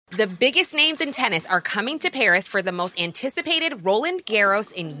The biggest names in tennis are coming to Paris for the most anticipated Roland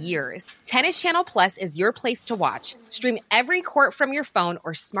Garros in years. Tennis Channel Plus is your place to watch. Stream every court from your phone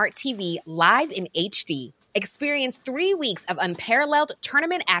or smart TV live in HD. Experience 3 weeks of unparalleled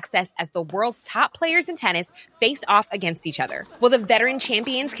tournament access as the world's top players in tennis face off against each other. Will the veteran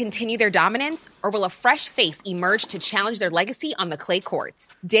champions continue their dominance, or will a fresh face emerge to challenge their legacy on the clay courts?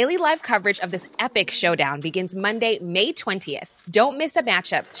 Daily live coverage of this epic showdown begins Monday, May 20th. Don't miss a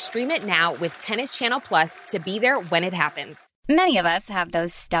matchup. Stream it now with Tennis Channel Plus to be there when it happens. Many of us have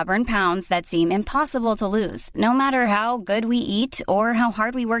those stubborn pounds that seem impossible to lose, no matter how good we eat or how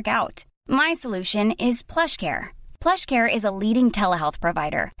hard we work out. My solution is PlushCare. PlushCare is a leading telehealth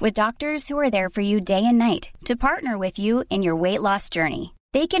provider with doctors who are there for you day and night to partner with you in your weight loss journey.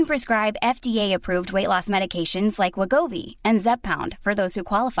 They can prescribe FDA-approved weight loss medications like Wegovy and Zepbound for those who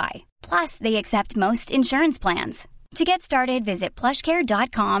qualify. Plus, they accept most insurance plans. To get started, visit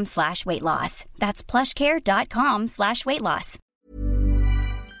plushcare.com/weightloss. That's plushcare.com/weightloss.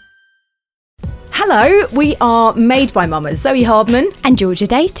 Hello, we are Made by Mamas, Zoe Hardman and Georgia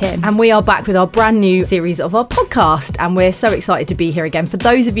Dayton, and we are back with our brand new series of our podcast, and we're so excited to be here again. For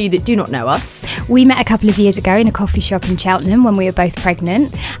those of you that do not know us, we met a couple of years ago in a coffee shop in Cheltenham when we were both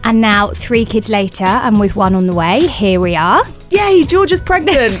pregnant, and now 3 kids later and with one on the way, here we are. Yay, Georgia's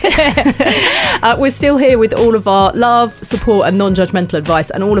pregnant. We're still here with all of our love, support and non-judgmental advice,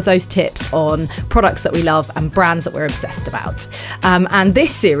 and all of those tips on products that we love and brands that we're obsessed about. And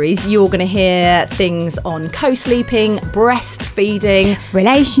this series, you're going to hear things on co-sleeping, breastfeeding,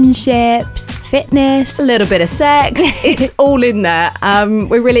 relationships, fitness, a little bit of sex. It's all in there.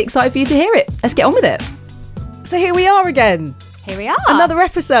 We're really excited for you to hear it. Let's get on with it. So here we are again. Here we are. Another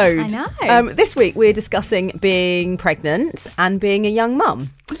episode. I know. This week we're discussing being pregnant and being a young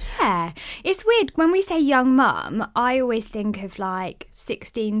mum. Yeah. It's weird. When we say young mum, I always think of like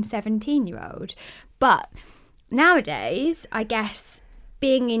 16, 17-year-old. But nowadays, I guess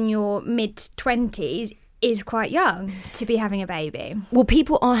being in your mid-20s is quite young to be having a baby. Well,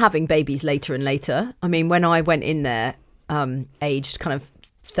 people are having babies later and later. I mean, when I went in there, aged kind of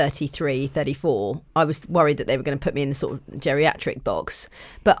 33, 34, I was worried that they were going to put me in the sort of geriatric box.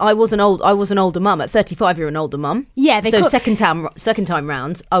 But I was an older mum. At 35, you're an older mum. Yeah. Second time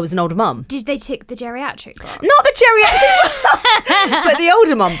round, I was an older mum. Did they tick the geriatric box? Not the geriatric box, but the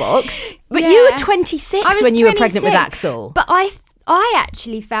older mum box. But you were 26 when you were pregnant with Axel. But I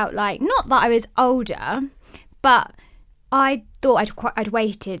actually felt like, not that I was older, but I thought I'd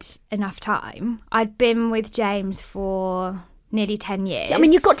waited enough time. I'd been with James for nearly 10 years. I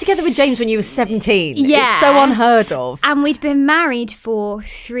mean, you got together with James when you were 17. Yeah. It's so unheard of. And we'd been married for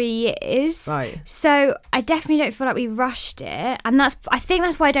 3 years. Right. So I definitely don't feel like we rushed it. And I think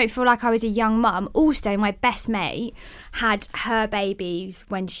that's why I don't feel like I was a young mum. Also, my best mate had her babies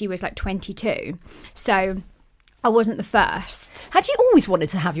when she was like 22. So I wasn't the first. Had you always wanted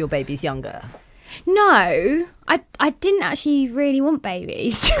to have your babies younger? No, I didn't actually really want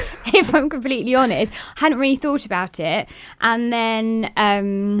babies, if I'm completely honest. I hadn't really thought about it. And then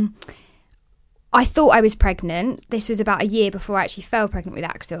I thought I was pregnant. This was about a year before I actually fell pregnant with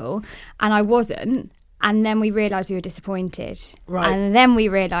Axel, and I wasn't. And then we realised we were disappointed. Right. And then we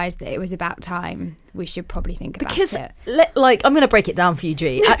realised that it was about time we should probably think about it. Because, I'm going to break it down for you,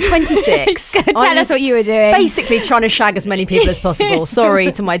 G. At 26... Tell us what you were doing. Basically trying to shag as many people as possible.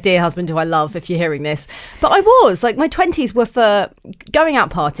 Sorry to my dear husband who I love if you're hearing this. But I was. Like, my 20s were for going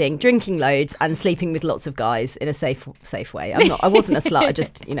out partying, drinking loads and sleeping with lots of guys in a safe way. I wasn't a slut. I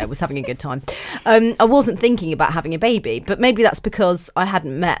just, was having a good time. I wasn't thinking about having a baby. But maybe that's because I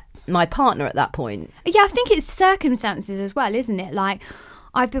hadn't met my partner at that point. Yeah, I think it's circumstances as well, isn't it? Like,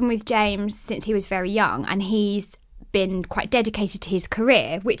 I've been with James since he was very young, and he's been quite dedicated to his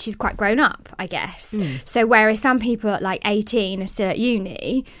career, which is quite grown up, I guess. So whereas some people at like 18 are still at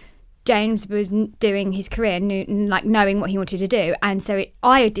uni, James was doing his career, knowing what he wanted to do, and so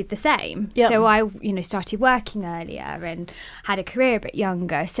I did the same. Yep. So I, started working earlier and had a career a bit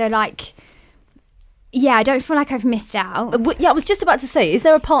younger. So like, yeah, I don't feel like I've missed out. Yeah, I was just about to say, is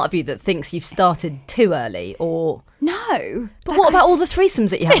there a part of you that thinks you've started too early, or... No. But what about all the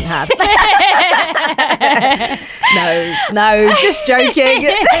threesomes that you haven't had? No, just joking.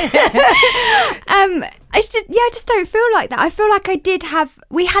 I just don't feel like that. I feel like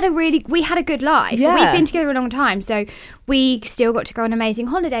we had a good life. Yeah. We've been together a long time, so we still got to go on amazing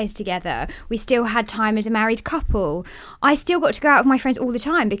holidays together. We still had time as a married couple. I still got to go out with my friends all the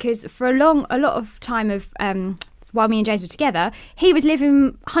time, because for a lot of time of while me and James were together, he was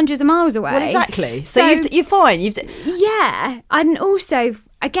living hundreds of miles away. Well, exactly. So you're fine. Yeah, and also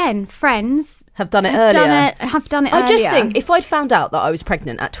again, friends have done it earlier. Have done it I earlier. just think if I'd found out that I was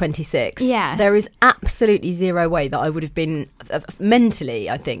pregnant at 26, there is absolutely zero way that I would have been mentally,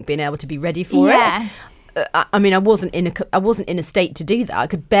 I think, being able to be ready for it. I mean, I wasn't in a state to do that. I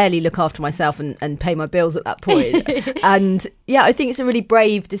could barely look after myself and pay my bills at that point. And yeah, I think it's a really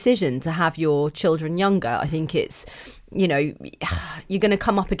brave decision to have your children younger. I think it's, you know, you're going to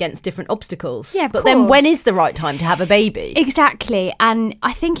come up against different obstacles. Yeah, but then when is the right time to have a baby? Exactly. And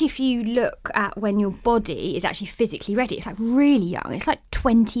I think if you look at when your body is actually physically ready, it's like really young. It's like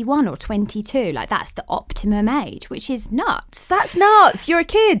 21 or 22. Like that's the optimum age, which is nuts. That's nuts. You're a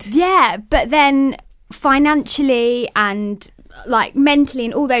kid. Yeah, but then financially and like mentally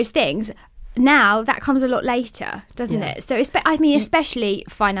and all those things, now that comes a lot later, doesn't it? So I mean, especially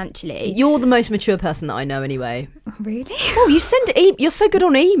financially. You're the most mature person that I know anyway. Really? Oh, you you're so good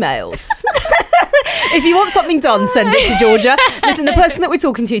on emails. If you want something done, send it to Georgia. Listen, the person that we're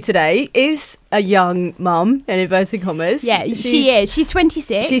talking to today is a young mum, in inverted commas. Yeah, she is. She's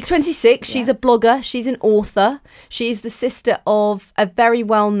 26. She's 26. She's a blogger. She's an author. She's the sister of a very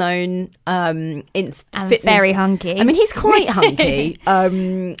well-known fitness. Very hunky. I mean, he's quite hunky.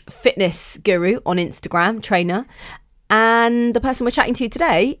 Fitness guru on Instagram, trainer. And the person we're chatting to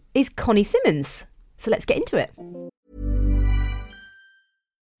today is Connie Simmons. So let's get into it.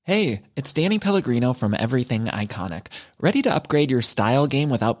 Hey, it's Danny Pellegrino from Everything Iconic. Ready to upgrade your style game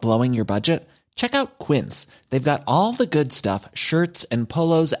without blowing your budget? Check out Quince. They've got all the good stuff, shirts and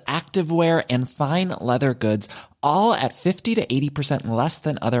polos, activewear, and fine leather goods, all at 50 to 80% less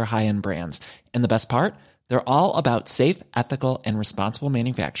than other high-end brands. And the best part? They're all about safe, ethical, and responsible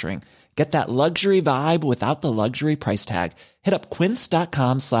manufacturing. Get that luxury vibe without the luxury price tag. Hit up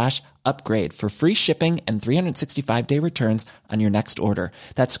quince.com/upgrade for free shipping and 365-day returns on your next order.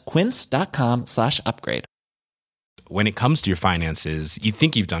 That's quince.com/upgrade. When it comes to your finances, you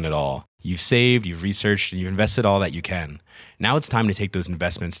think you've done it all. You've saved, you've researched, and you've invested all that you can. Now it's time to take those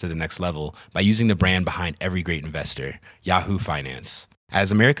investments to the next level by using the brand behind every great investor, Yahoo Finance. As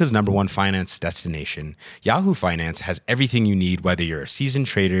America's #1 finance destination, Yahoo Finance has everything you need, whether you're a seasoned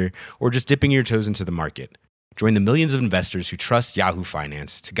trader or just dipping your toes into the market. Join the millions of investors who trust Yahoo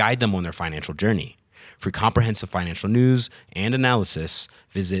Finance to guide them on their financial journey. For comprehensive financial news and analysis,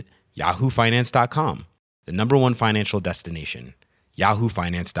 visit yahoofinance.com, the #1 financial destination,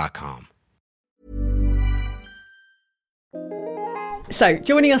 yahoofinance.com. So,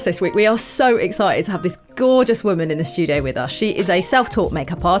 joining us this week, we are so excited to have this gorgeous woman in the studio with us. She is a self-taught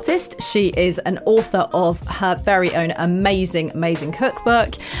makeup artist. She is an author of her very own amazing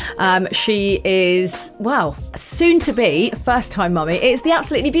cookbook. She is, well, soon to be first-time mummy. It's the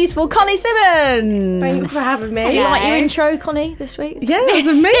absolutely beautiful Connie Simmons. Thanks for having me. Do you like your intro, Connie, this week? Yeah, it was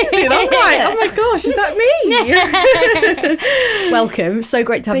amazing. I was like, oh my gosh, is that me? Welcome. So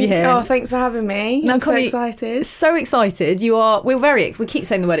great to have you here. Oh, thanks for having me. I'm Connie, so excited. So excited. We keep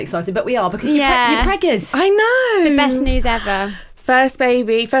saying the word excited, but we are, because you're preggers. I know. The best news ever. First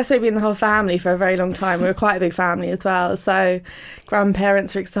baby in the whole family for a very long time. We were quite a big family as well. So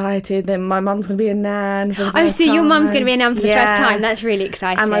grandparents are excited. Then my mum's going to be a nan for the first time. Your mum's going to be a nan for the first time. That's really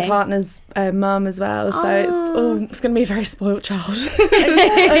exciting. And my partner's mum as well. So it's going to be a very spoiled child.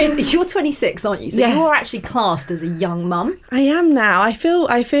 You're 26, aren't you? So yes. You're actually classed as a young mum. I am now. I feel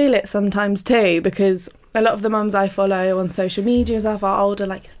it sometimes too, because a lot of the mums I follow on social media and stuff are older,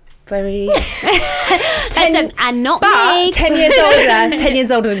 like Zoe. And not me. 10 years older. 10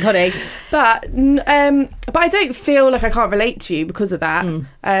 years older than Connie. But I don't feel like I can't relate to you because of that.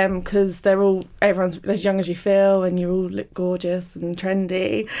 Because everyone's as young as you feel, and you all look gorgeous and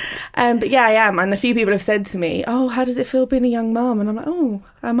trendy. But yeah, I am. And a few people have said to me, "Oh, how does it feel being a young mum?" And I'm like, "Oh,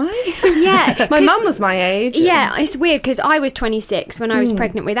 am I?" Yeah. My mum was my age. Yeah, it's weird because I was 26 when I was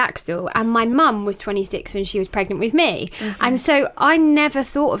pregnant with Axel, and my mum was 26 when she was pregnant with me. And so I never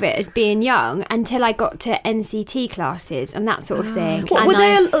thought of it as being young until I got to NCT classes and that sort of thing. What,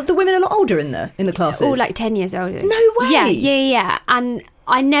 were the women a lot older in the classes? All like 10 years older. No way. Yeah. And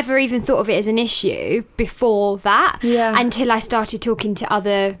I never even thought of it as an issue before that until I started talking to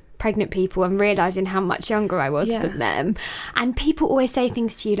other pregnant people and realising how much younger I was than them. And people always say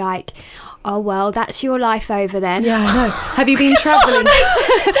things to you like, "Oh, well, that's your life over then." Yeah, I know. Have you been travelling?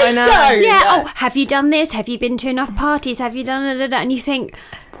 I know. Yeah. Oh, have you done this? Have you been to enough parties? Have you done da, da, da? And you think,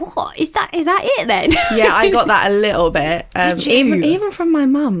 what is that it then? Yeah, I got that a little bit. Did you? Even from my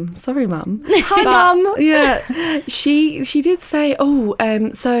mum. Sorry, mum. Hi, mum. Yeah, she did say,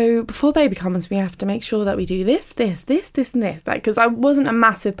 so before baby comes, we have to make sure that we do this, and this. Like, because I wasn't a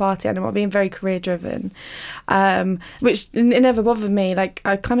massive party animal, being very career driven, which it never bothered me. Like,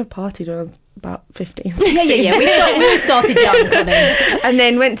 I kind of partied when I was about 15, 16. Yeah. We all started young, Connie. And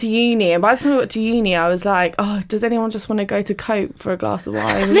then went to uni, and by the time I got to uni I was like, oh, does anyone just want to go to Cope for a glass of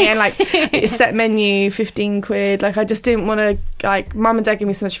wine with me? And like, it's set menu, 15 quid. Like, I just didn't want to, like, mum and dad gave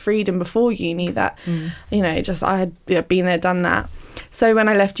me so much freedom before uni that you know, just I had been there, done that. So when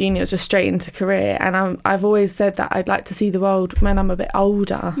I left uni, I was just straight into career, and I've always said that I'd like to see the world when I'm a bit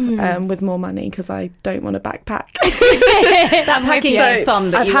older, with more money, because I don't want to backpack. That packing is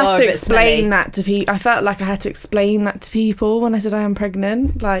fun, but I've had to explain that to people. I felt like I had to explain that to people when I said I am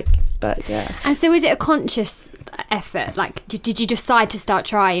pregnant. Like, but yeah. And so, was it a conscious effort? Like, did you decide to start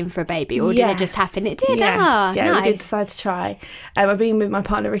trying for a baby, or did it just happen? It did. Yes. Yeah, we did decide to try. I've been with my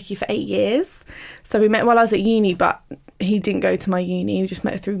partner Ricky for 8 years. So we met while I was at uni, but he didn't go to my uni. We just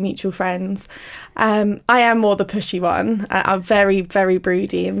met through mutual friends. I am more the pushy one. I'm very, very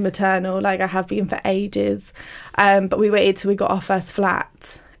broody and maternal. Like, I have been for ages. But we waited till we got our first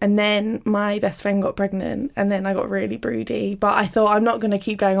flat. And then my best friend got pregnant, and then I got really broody. But I thought, I'm not going to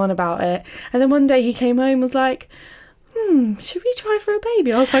keep going on about it. And then one day he came home and was like, should we try for a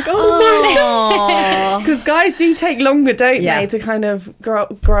baby? I was like, oh my. Because guys do take longer, don't they, to kind of grow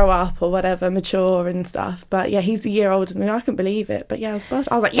up or whatever, mature and stuff. But yeah, he's a year older than me. I couldn't believe it. But yeah, I was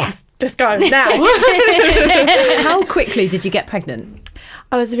like, yes, let's go now. How quickly did you get pregnant?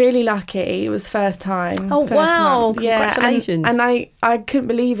 I was really lucky. It was first time. Oh, first wow. month. Yeah. Congratulations. And I couldn't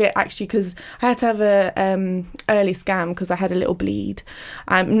believe it, actually, because I had to have a early scan because I had a little bleed.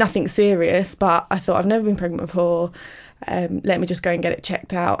 Nothing serious, but I thought, I've never been pregnant before. Let me just go and get it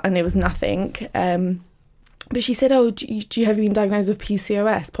checked out. And it was nothing. But she said, oh, do you have been diagnosed with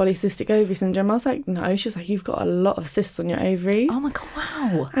PCOS, polycystic ovary syndrome? I was like, no. She was like, you've got a lot of cysts on your ovaries. Oh my God,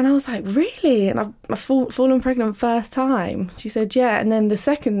 wow. And I was like, really? And I've fallen pregnant first time. She said, yeah. And then the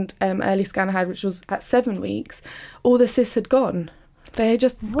second early scan I had, which was at 7 weeks, all the cysts had gone. They had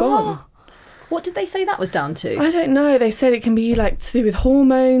just gone. What did they say that was down to? I don't know. They said it can be like to do with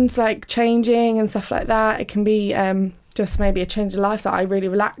hormones, like changing and stuff like that. It can be just maybe a change of lifestyle. I really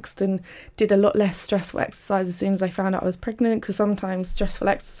relaxed and did a lot less stressful exercise as soon as I found out I was pregnant, because sometimes stressful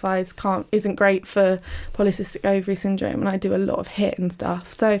exercise isn't great for polycystic ovary syndrome, and I do a lot of HIIT and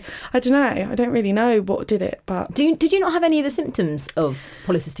stuff. So I don't know. I don't really know what did it, but did you not have any of the symptoms of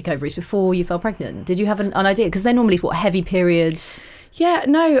polycystic ovaries before you fell pregnant? Did you have an idea? Because they're normally heavy periods. Yeah,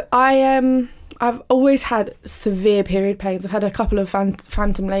 no, I've always had severe period pains. I've had a couple of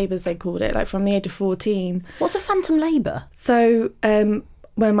phantom labours, they called it, like from the age of 14. What's a phantom labour? So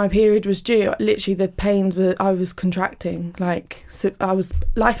when my period was due, literally the pains were, I was contracting. I was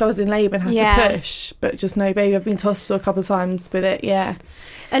in labour and had to push, but just no baby. I've been to hospital a couple of times with it, yeah.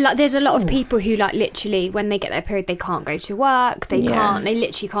 There's a lot of people who, like, literally when they get their period, they can't go to work, they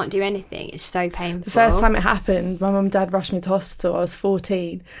literally can't do anything. It's so painful. The first time it happened, my mum and dad rushed me to hospital. I was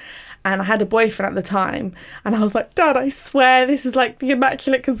 14. And I had a boyfriend at the time, and I was like, Dad, I swear this is like the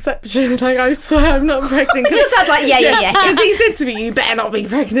Immaculate Conception. Like, I swear I'm not pregnant. Your dad's like, yeah. Because he said to me, you better not be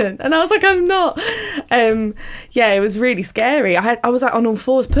pregnant. And I was like, I'm not. It was really scary. I was like on all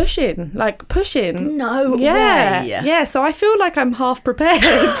fours pushing. No way. Yeah, so I feel like I'm half prepared.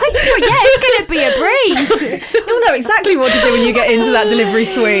 It's going to be a breeze. You'll know exactly what to do when you get into that delivery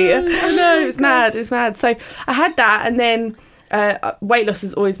suite. I know, it's mad. So I had that, and then weight loss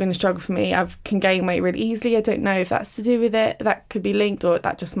has always been a struggle for me. I can gain weight really easily. I don't know if that's to do with it. That could be linked, or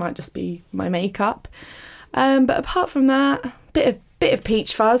that just might just be my makeup. But apart from that, bit of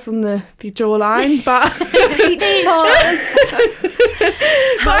peach fuzz on the jawline, but peach fuzz.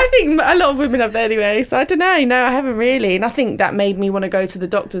 But I think a lot of women have that anyway. So I don't know. No, I haven't really. And I think that made me want to go to the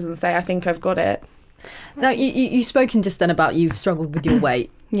doctors and say, I think I've got it. Now, you've spoken just then about you've struggled with your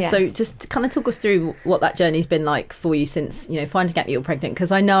weight. Yeah. So just kind of talk us through what that journey's been like for you since, finding out that you're pregnant.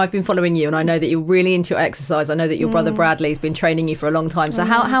 Because I know I've been following you, and I know that you're really into your exercise. I know that your brother Bradley's been training you for a long time. So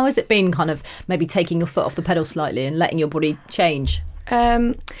how has it been kind of maybe taking your foot off the pedal slightly and letting your body change?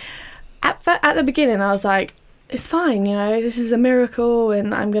 At the beginning, I was like, it's fine, this is a miracle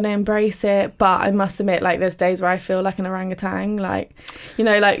and I'm going to embrace it. But I must admit, like, there's days where I feel like an orangutan, like,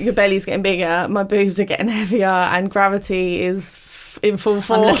 like your belly's getting bigger, my boobs are getting heavier, and gravity is in full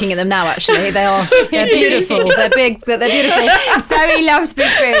force. I'm looking at them now, actually. They're beautiful. They're big. They're beautiful. Zoe loves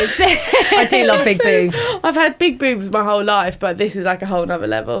big boobs. I do love big boobs. I've had big boobs my whole life, but this is like a whole nother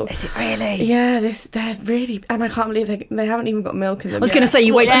level. Is it really? Yeah, they're really, and I can't believe they haven't even got milk in them. I was going to say,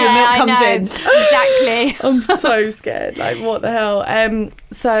 you wait till your milk comes in. Exactly. I'm so scared. Like, what the hell?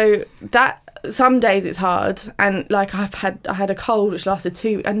 So that, some days it's hard, and like I had a cold which lasted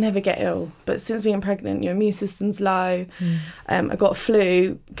 2 weeks. I never get ill, but since being pregnant, your immune system's low. I got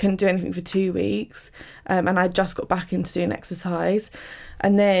flu, couldn't do anything for 2 weeks, and I just got back into doing exercise.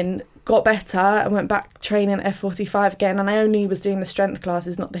 And then got better and went back training at F45 again, and I only was doing the strength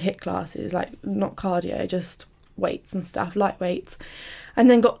classes, not the HIIT classes, like not cardio, just weights and stuff, light weights. And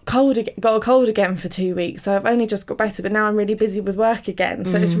then got a cold again for 2 weeks. So I've only just got better, but now I'm really busy with work again.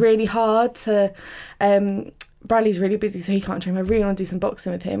 So it's really hard to... Bradley's really busy, so he can't train. I really want to do some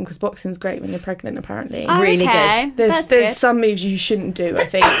boxing with him, because boxing's great when you're pregnant, apparently. Oh, Really okay. good. There's some moves you shouldn't do, I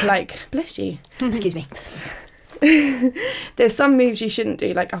think. Like, bless you. Excuse me. There's some moves you shouldn't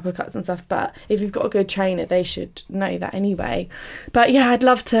do, like uppercuts and stuff, but if you've got a good trainer, they should know that anyway. But yeah, I'd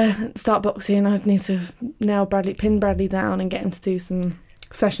love to start boxing. I'd need to pin Bradley down and get him to do some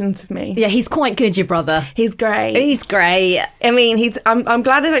sessions with me. Yeah, he's quite good, your brother. He's great. He's great. I mean, I'm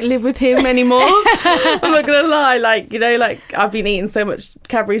glad I don't live with him anymore. I'm not gonna lie, like, you know, like I've been eating so much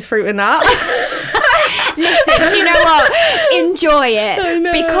Cadbury's fruit and nut. Listen, do you know what? Enjoy it. I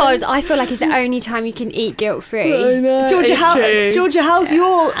know. Because I feel like it's the only time you can eat guilt-free. I know, Georgia, it's true. Georgia, how's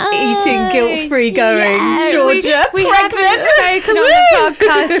your eating guilt-free going? Yeah, Georgia, we haven't spoken on the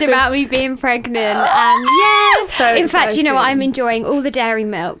podcast about me being pregnant, and yes, So in fact, you know what? exciting. I'm enjoying all the dairy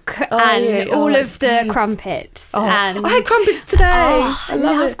milk Are and you? all That's of the great. crumpets. Oh, and I had crumpets today. Oh, I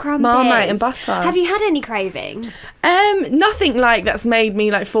love it. crumpets. Marmite and butter. Have you had any cravings? Nothing like that's made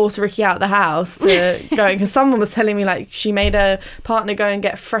me like force Ricky out the house to go, because someone was telling me like she made her partner go and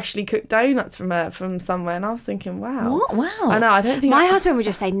get freshly cooked donuts from somewhere, and I was thinking, wow. What? Wow. I know, I don't think My husband would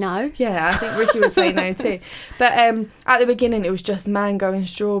just say no. Yeah, I think Ricky would say no too. But at the beginning it was just mango and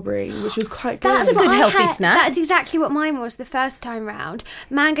strawberry, which was quite good. That's a what good I healthy had. snack. That's exactly what mine was the first time round.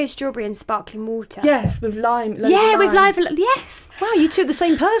 Mango, strawberry and sparkling water. Yes, with lime. loads Yeah, of with lime. live. Yes. Wow, you two are the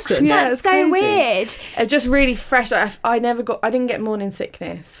same person. Yeah, That's it's so crazy. weird. Just really fresh. I didn't get morning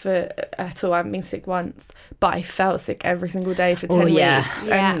sickness at all. I haven't been sick once, but I felt sick every single day for 10 yeah. weeks.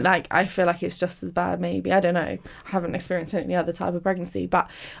 Yeah. And like, I feel like it's just as bad, maybe. I don't know. I haven't experienced any other type of pregnancy, but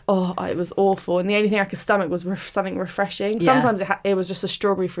it was awful. And the only thing I could stomach was something refreshing. Yeah. Sometimes it was just a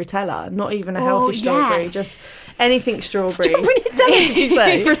strawberry Frutella, not even a Oh, healthy yeah. strawberry, just anything strawberry. Strawberry Nutella, did you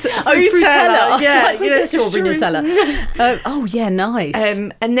say? Frutella, yeah, You know, strawberry Nutella. Oh, yeah, nice.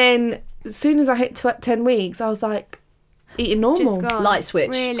 And then as soon as I hit 10 weeks, I was like, eating normal. Just gone. Light switch.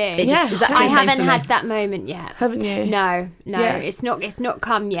 Really? It Yeah, just, exactly I the same haven't for me. had that moment yet. Haven't you? No, Yeah. it's not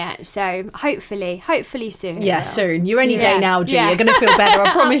come yet. So hopefully soon. it Yeah, will. soon. You're any day Yeah. now, G. Yeah. You're going to feel better,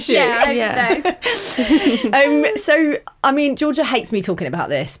 I promise you. Yeah, I hope Yeah. so. So, I mean, Georgia hates me talking about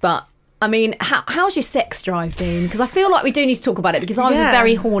this, but I mean, how's your sex drive been? Because I feel like we do need to talk about it, because I was a Yeah.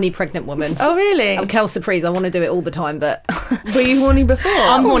 very horny pregnant woman. Oh, really? I'm Kel Surprise. I want to do it all the time, but Were you horny before?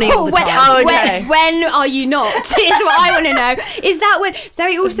 I'm horny all the When, time. okay. when are you not? Is what I want to know. Is that when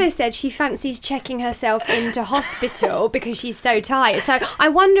Zoe also said she fancies checking herself into hospital because she's so tired? So I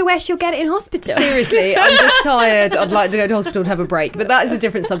wonder where she'll get it in hospital. Seriously, I'm just tired. I'd like to go to hospital to have a break, but that is a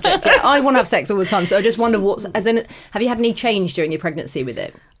different subject. Yeah, I want to have sex all the time, so I just wonder have you had any change during your pregnancy with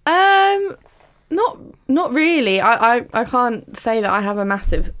it? Not really. I can't say that I have a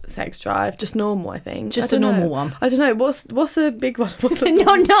massive sex drive. Just normal, I think. Just I don't a normal know. one. I don't know. What's a big one? What's a not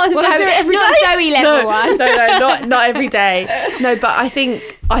Well, I do it every not day. Zoe level one. No, not every day. No, but I think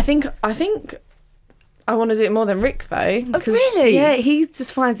I want to do it more than Rick though. 'cause, really? Yeah, he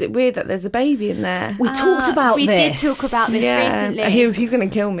just finds it weird that there's a baby in there. We talked about we this. did talk about this recently. He's going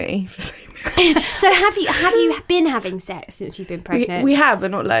to kill me for saying that. So have you been having sex since you've been pregnant? We have,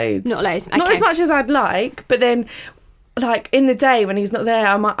 but not loads. Not loads, Not okay. as much as I'd like. But then, like in the day when he's not there,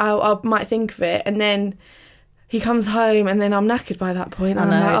 I might think of it, and then he comes home, and then I'm knackered by that point. I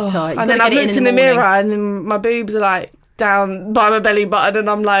and know, I'm like, it's tight. You've And got then to I've get it looked in in the the mirror, morning. and then my boobs are like down by my belly button, and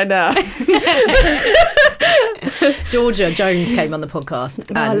I'm like, no. Georgia Jones came on the podcast.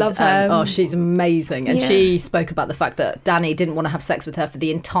 And, I love her. She's amazing. And Yeah. she spoke about the fact that Danny didn't want to have sex with her for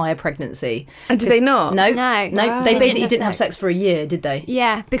the entire pregnancy. And did they not? No. No. They Wow. They basically didn't didn't have have sex. sex for a year, did they?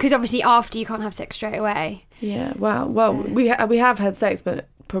 Yeah, because obviously after you can't have sex straight away. Yeah. Wow. Well, we have had sex, but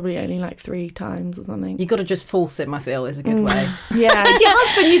probably only like 3 times or something. You got to just force him, I feel, is a good way. Yeah. It's your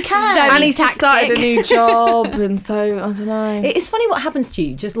husband, you can. Zoe's And he's just started a tactic. new job, and so I don't know. It's funny what happens to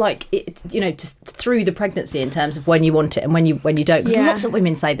you, just like it, just through the pregnancy, in terms of when you want it and when you don't. Because Yeah. lots of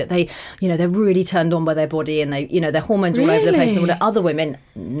women say that they're really turned on by their body, and their hormones are all over the place. And Really? other women,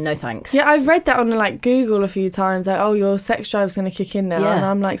 no thanks. Yeah, I've read that on like Google a few times. Like, oh, your sex drive's going to kick in now, Yeah. and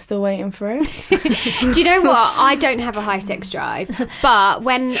I'm like still waiting for it. Do you know what? I don't have a high sex drive, but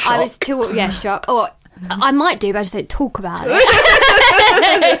when I was shock. Or I might do, but I just don't talk about it.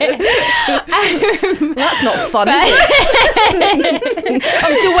 That's not fun, is it?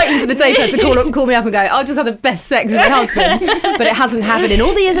 I'm still waiting for the day to call me up and go, I've just had the best sex with my husband, but it hasn't happened in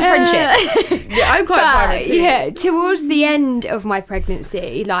all the years of friendship. Yeah, I'm quite private too. Yeah, towards the end of my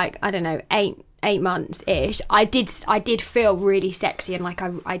pregnancy, like, I don't know, 8 months ish, I did feel really sexy and like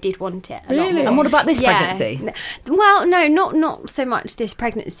I did want it a lot more. And what about this pregnancy? Well, no, not so much this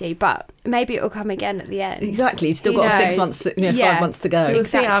pregnancy, but maybe it'll come again at the end. Exactly, you've still Who got knows? 6 months, 5 months to go. We'll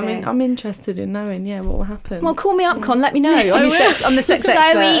see. Exactly. I'm interested in knowing, what will happen. Well, call me up, Con. Let me know. I'm the sex Zoe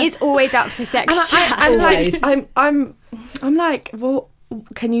expert. is always up for sex chat. I'm like, well,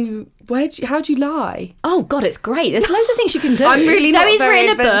 can you? How do you lie? Oh God, it's great. There's loads of things you can do. I'm really Zoe's not very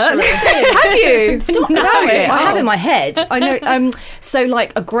written a book. adventurous. Have you? Stop. No, I have in my head. I know. So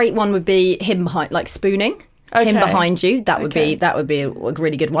like a great one would be him behind, like spooning. Okay. Him behind you. That would be a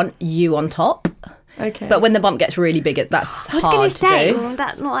really good one. You on top. Okay. But when the bump gets really big, that's I was going hard to say, to do. well,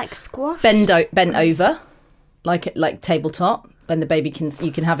 that's not like squash. Bent over, like tabletop. When the baby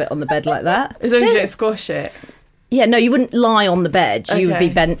you can have it on the bed like that. As long as you don't squash it. Yeah, no, you wouldn't lie on the bed. You would be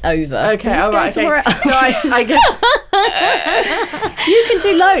Okay. bent over. Okay, all right. somewhere Okay. else. So I guess. You can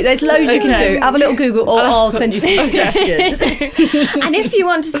do loads. There's loads you can Okay. do. Have a little Google, or I'll send you some suggestions. And if you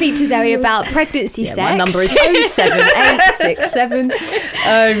want to speak to Zoe about pregnancy sex, My number is 07867.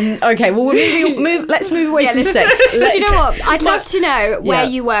 Okay, well, let's move away from sex. Do you know what? I'd love to know where Yeah.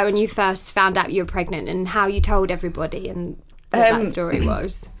 you were when you first found out you were pregnant and how you told everybody and what that story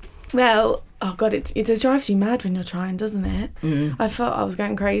was. Well, oh God, it drives you mad when you're trying, doesn't it? I felt I was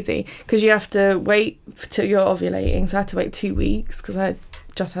going crazy because you have to wait till you're ovulating. So I had to wait 2 weeks because I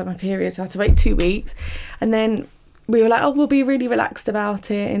just had my period. So I had to wait 2 weeks. And then we were like, we'll be really relaxed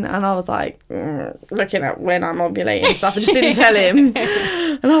about it. And I was like, looking at when I'm ovulating and stuff. I just didn't tell him.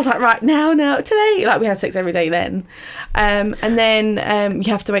 And I was like, right, now, today. Like, we had sex every day then. And then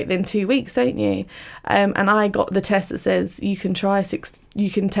you have to wait then 2 weeks, don't you? And I got the test that says you can test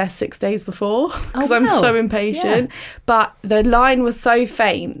 6 days before because I'm so impatient. Yeah. But the line was so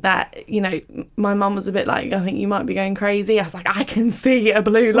faint that, my mum was a bit like, I think you might be going crazy. I was like, I can see a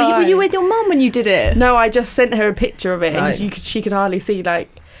blue line. Were you with your mum when you did it? No, I just sent her a picture of it Right. and she could hardly see,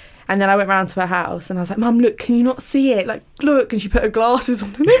 and then I went round to her house and I was like, Mum, look, can you not see it? Like, look. And she put her glasses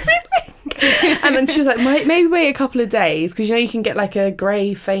on and everything. And then she was like, maybe wait a couple of days because, you can get like a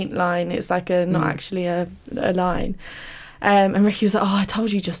grey faint line. It's like not actually a line. And Ricky was like, I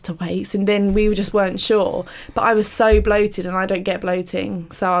told you just to wait. And then we just weren't sure. But I was so bloated and I don't get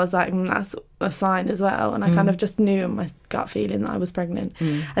bloating. So I was like, that's a sign as well. And I kind of just knew in my gut feeling that I was pregnant.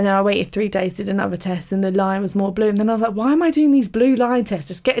 And then I waited 3 days, did another test, and the line was more blue. And then I was like, why am I doing these blue line tests?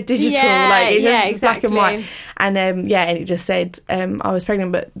 Just get a digital. It's just black and white. And and it just said I was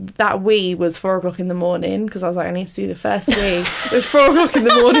pregnant. But that wee was 4 o'clock in the morning because I was like, I need to do the first wee. It was 4 o'clock in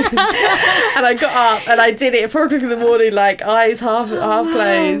the morning. And I got up and I did it at 4 o'clock in the morning, like eyes half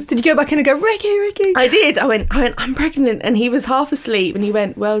closed. Did you go back in and go, Ricky? I did. I went, I'm pregnant. And he was half asleep and he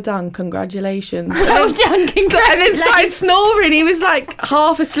went, well done, congratulations. Well done, congratulations. And then started snoring. He was like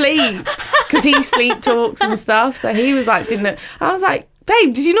half asleep because he sleep talks and stuff. So he was like, didn't know. I was like,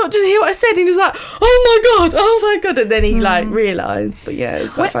 babe, did you not just hear what I said? And he was like, oh my god. And then he realised. But yeah, it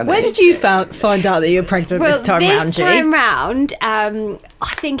was quite funny. Where did you find out that you were pregnant this time round, This G? time round, I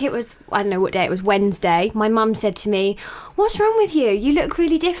think it was, I don't know what day it was, Wednesday. My mum said to me, what's wrong with you? You look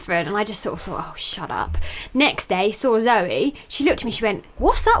really different. And I just sort of thought, oh, shut up. Next day, saw Zoe. She looked at me, she went,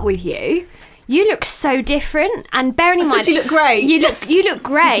 what's up with you? You look so different, and bearing in mind, you look great. You look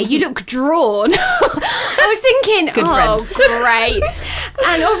great. You look drawn. I was thinking, great.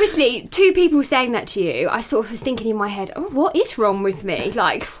 And obviously, 2 people saying that to you, I sort of was thinking in my head, oh, what is wrong with me?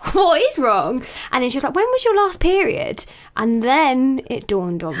 Like, what is wrong? And then she was like, when was your last period? And then it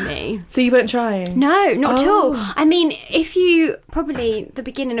dawned on me. So you weren't trying? No, not at all. I mean, if you, probably the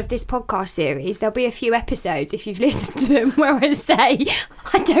beginning of this podcast series, there'll be a few episodes, if you've listened to them, where I say,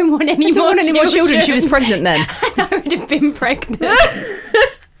 I don't want any more children. She was pregnant then. I would have been pregnant.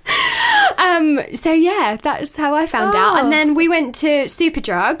 So yeah, that's how I found out. And then we went to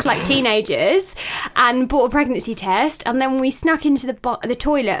Superdrug like teenagers and bought a pregnancy test, and then we snuck into the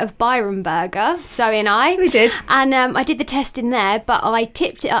toilet of Byron Burger, Zoe and I. We did. And I did the test in there, but I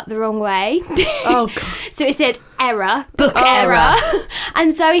tipped it up the wrong way. Oh god. So it said error. Book error.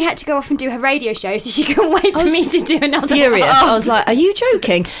 And Zoe had to go off and do her radio show, so she couldn't wait for me to do another Furious. one. I was like, are you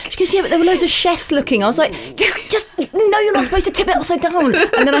joking? She goes, yeah, but there were loads of chefs looking. I was like, no, you're not supposed to tip it upside down.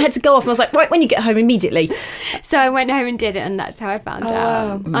 And then I had to go off and I was like, right, when you get home, immediately. So I went home and did it, and that's how I found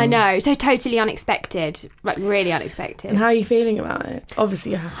out. Wow. I know. So totally unexpected. Like, really unexpected. And how are you feeling about it?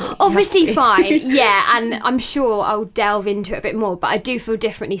 Obviously, you're happy. Obviously fine, yeah, and I'm sure I'll delve into it a bit more, but I do feel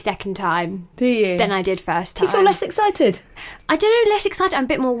differently second time Do you? than I did first Do time. you feel less excited? I don't know, less excited. I'm a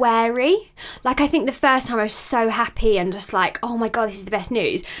bit more wary. Like, I think the first time I was so happy and just like, oh my God, this is the best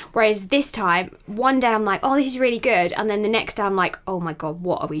news. Whereas this time, one day I'm like, oh, this is really good. And then the next day I'm like, oh my God,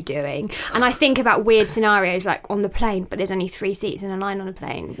 what are we doing? And I think about weird scenarios like on the plane, but there's only 3 seats in a line on a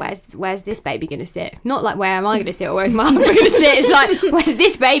plane. Where's this baby going to sit? Not like, where am I going to sit or where's my husband going to sit? It's like, where's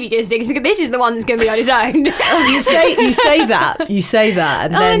this baby going to sit? 'Cause this is the one that's going to be on his own. You say that,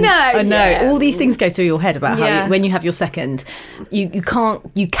 and then I know, yeah. all these things go through your head about how Yeah. when you have your second, you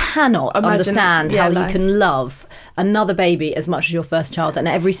cannot Imagine, understand yeah, how life. you can love another baby as much as your first child, and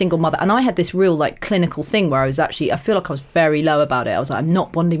every single mother. And I had this real like clinical thing where I feel like I was very low about it. I was like, I'm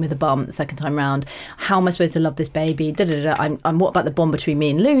not bonding with a bum the second time round. How am I supposed to love this baby? I'm what about the bond between me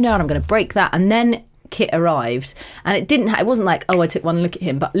and Luna? And I'm going to break that. And then Kit arrived, and it wasn't like, oh, I took one look at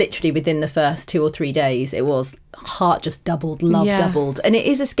him, but literally within the first 2 or 3 days, it was heart just doubled, love Yeah. doubled, and it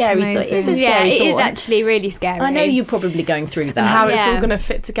is a scary thought. It is a Yeah, scary it is thought. actually really scary. I know you're probably going through that. And how it's Yeah. all going to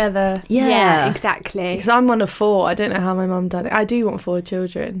fit together. Yeah, exactly. Because I'm one of 4. I don't know how my mum done it. I do want 4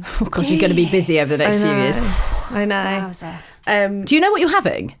 children. Oh, God, you're going to be busy over the next I few know. years. I know. Wowza. Do you know what you're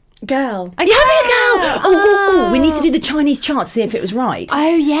having? Girl. You're having a girl! Oh, we need to do the Chinese chart to see if it was right.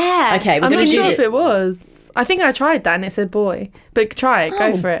 Oh, yeah. Okay, we're I'm going not to do sure if it was. I think I tried that and it said boy. But try it.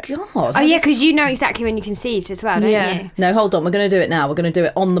 Go for it. God. Oh, yeah, because you know exactly when you conceived as well, don't Yeah. you? No, hold on. We're going to do it now. We're going to do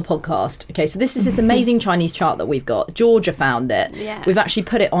it on the podcast. Okay, so this is this amazing Chinese chart that we've got. Georgia found it. Yeah. We've actually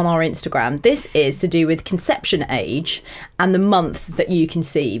put it on our Instagram. This is to do with conception age and the month that you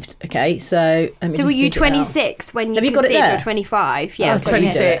conceived. Okay, so... So were you 26 when you Have you got it conceived there? or 25? Oh, Yeah, I thought you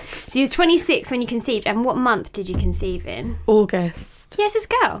did it. 26. So you was 26 when you conceived, and what month did you conceive in? August. Yes, it's a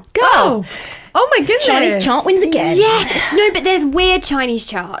girl. Girl. Oh my goodness. Chinese chart wins again. Yes. No, but there's weird Chinese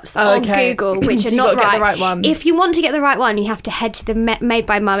charts Oh, on okay. Google which So are you not gotta get right. the right one. If you want to get the right one, you have to head to the Made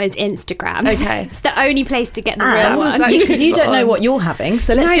by Mama's Instagram. Okay. It's the only place to get the real And one. that you, useful you don't know on? what you're having,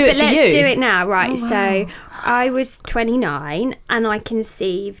 so let's no, do it but for let's you. do it now. Right. Oh, So I was 29 and I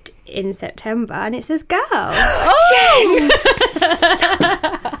conceived in September, and it says girl.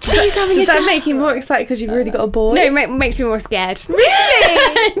 She's having Does that make you more excited because you've already got a boy? No, it makes me more scared.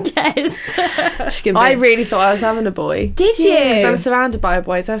 Really? Yes. I really thought I was having a boy. Did you? Because I'm surrounded by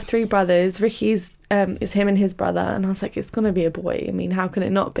boys. I have 3 brothers. Ricky's is him and his brother. And I was like, it's going to be a boy. I mean, how can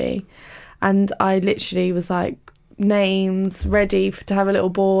it not be? And I literally was like, names ready to have a little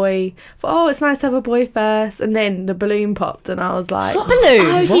boy. Thought, oh, it's nice to have a boy first. And then the balloon popped and I was like, What balloon?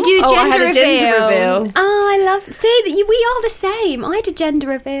 Oh, did you Oh, I gender had a reveal? gender reveal. Oh, I love. See, we are the same. I had a gender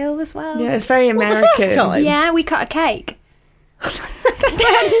reveal as well. Yeah, it's very What, American. the first time? Yeah, we cut a cake.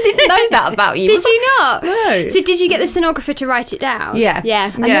 I didn't know that about you. Did you not? No. So did you get the sonographer to write it down? Yeah.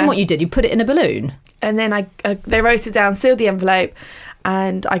 Yeah. And then what you did, you put it in a balloon. And then they wrote it down, sealed the envelope,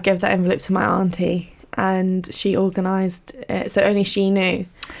 and I gave that envelope to my auntie. And she organised it, so only she knew.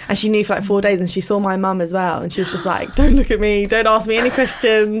 And she knew for like 4 days, and she saw my mum as well. And she was just like, don't look at me, don't ask me any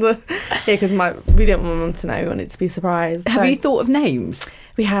questions. Yeah, because we didn't want my mum to know, we wanted to be surprised. Have So you thought of names?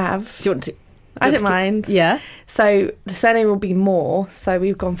 We have. Do you want to? I don't mind. Yeah. So the surname will be Moore, so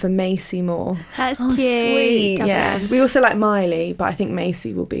we've gone for Macy Moore. That's Oh, cute. sweet. Yeah, we also like Miley, but I think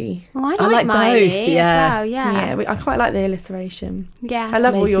Macy will be. Oh, I I like like Miley both, as yeah. well. Yeah. I quite like the alliteration. Yeah. I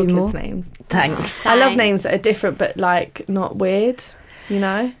love all your Macy kids' Moore. names. Thanks. I love Thanks. names that are different, but like not weird. You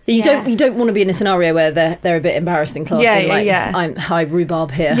know. You Yeah. don't want to be in a scenario where they're a bit embarrassed in class. Yeah, being yeah, like, yeah. Hi,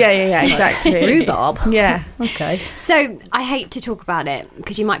 rhubarb here. Yeah, exactly. Rhubarb. Yeah. Okay. So I hate to talk about it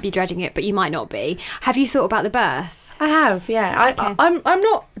because you might be dreading it, but you might not be. Have you thought about the birth? I have, yeah. Okay. I'm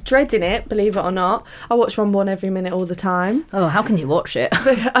not dreading it, believe it or not. I watch One Born every minute all the time. Oh, how can you watch it?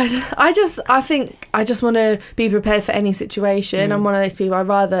 But I think I just want to be prepared for any situation. I'm one of those people. I'd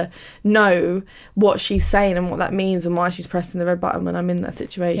rather know what she's saying and what that means and why she's pressing the red button when I'm in that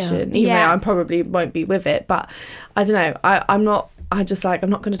situation. Even Yeah. though I probably won't be with it. But I don't know. I'm not going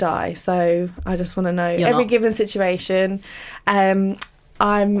to die. So I just want to know You're every not. given situation. I'm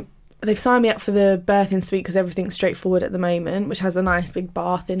they've signed me up for the birthing suite because everything's straightforward at the moment, which has a nice big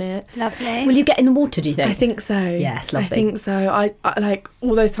bath in it. Lovely. Will you get in the water, do you think? I think so. Yes, lovely. I think so. I like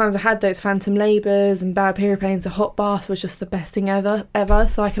all those times I had those phantom labours and bad period pains, a hot bath was just the best thing ever.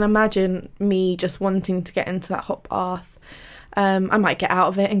 So I can imagine me just wanting to get into that hot bath. I might get out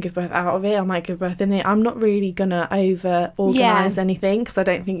of it and give birth out of it. I might give birth in it. I'm not really going to over-organise anything because I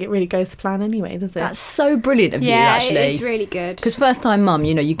don't think it really goes to plan anyway, does it? That's so brilliant of you, actually. Yeah, it's really good. Because first-time mum,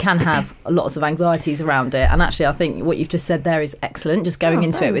 you can have lots of anxieties around it. And actually, I think what you've just said there is excellent. Just going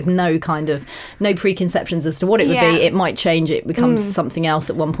into it with no preconceptions as to what it would be. It might change. It becomes something else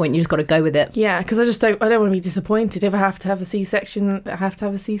at one point. You just got to go with it. Yeah, because I don't want to be disappointed. If I have to have a C-section, I have to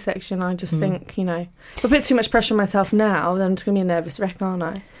have a C-section. I just think, if I put too much pressure on myself now, then I'm just going to be a nervous wreck, aren't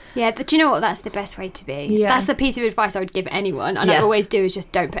I? Yeah, do you know what? That's the best way to be. Yeah. That's a piece of advice I would give anyone. And I always do is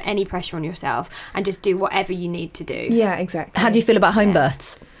just don't put any pressure on yourself and just do whatever you need to do. Yeah, exactly. How do you feel about home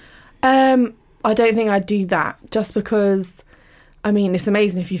births? I don't think I'd do that just because, it's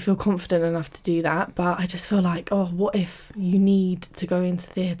amazing if you feel confident enough to do that, but I just feel like, what if you need to go into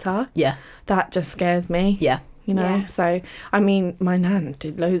theatre? Yeah. That just scares me. Yeah. So my nan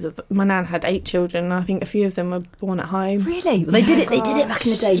did my nan had 8 children and I think a few of them were born at home. Really? Well, they did it back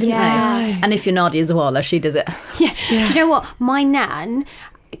in the day, didn't they? And if you're Nadia Zawala, she does it. Yeah. Do you know what? My nan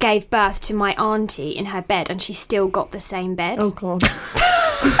gave birth to my auntie in her bed and she still got the same bed. Oh God.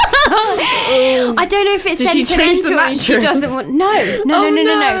 I don't know if it's sentimental and she doesn't want. No.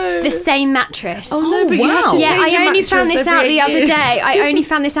 The same mattress. Oh no, but you have to change your I only found mattress this out every the 8 other years. day. I only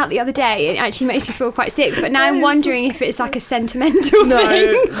found this out the other day. It actually makes me feel quite sick. But now I'm wondering if it's like a sentimental thing.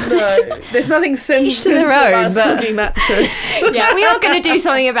 No. There's nothing sentimental about a soggy mattress. Yeah, we are going to do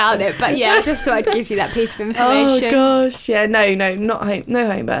something about it. But yeah, I just thought I'd give you that piece of information. Oh gosh, yeah, no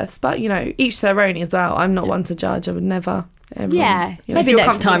home births, but each to their own as well. I'm not one to judge. I would never. Maybe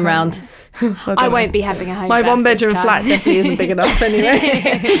next time round. I won't be having a home My birth 1-bedroom this flat time. definitely isn't big enough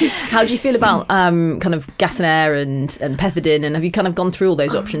anyway. How do you feel about kind of gas and air and pethidine? And have you kind of gone through all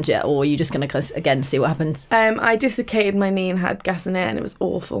those options yet, or are you just going to again see what happens? I dislocated my knee and had gas and air, and it was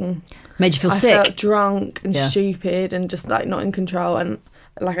awful. Made you feel sick? I felt drunk and stupid and just like not in control. And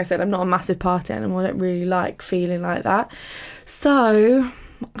like I said, I'm not a massive party animal. I don't really like feeling like that. So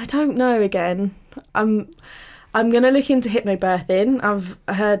I don't know. Again, I'm going to look into hypnobirthing. I've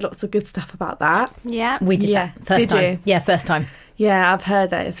heard lots of good stuff about that. Yeah. We did that first did time. You? Yeah, first time. Yeah, I've heard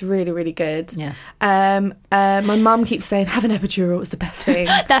that. It's really, really good. Yeah. My mum keeps saying, have an epidural. It's the best thing.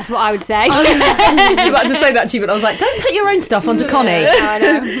 That's what I would say. I was just about to say that to you, but I was like, don't put your own stuff onto Connie. I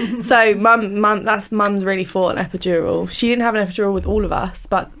know. So mum's really for an epidural. She didn't have an epidural with all of us,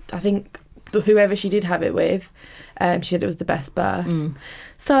 but I think whoever she did have it with, she said it was the best birth.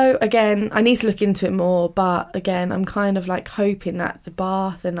 So again, I need to look into it more, but again, I'm kind of like hoping that the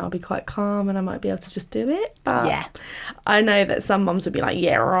bath and I'll be quite calm and I might be able to just do it. But Yeah. I know that some mums would be like,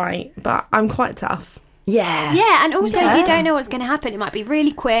 yeah, right, but I'm quite tough. Yeah. Yeah, and also you don't know what's going to happen. It might be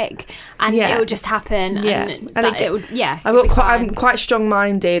really quick, and it'll just happen. Yeah, I'm quite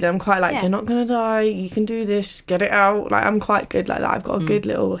strong-minded. I'm quite like, Yeah. you're not gonna die. You can do this. Just get it out. Like I'm quite good like that. I've got a good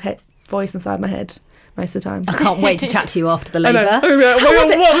little voice inside my head most of the time. I can't wait to chat to you after the labour. What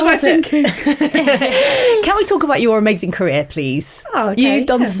was I thinking? Can we talk about your amazing career, please? Oh, okay, You've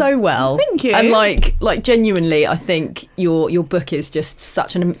done yeah. so well. Thank you. And like genuinely, I think your book is just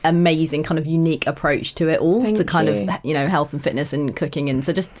such an amazing kind of unique approach to it all, Thank to kind you. of health and fitness and cooking. And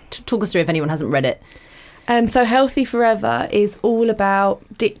so just talk us through if anyone hasn't read it. So Healthy Forever is all about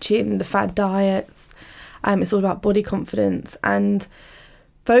ditching the fad diets. It's all about body confidence and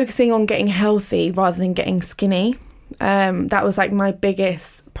focusing on getting healthy rather than getting skinny. That was like my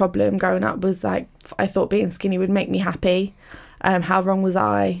biggest problem growing up, was like I thought being skinny would make me happy. How wrong was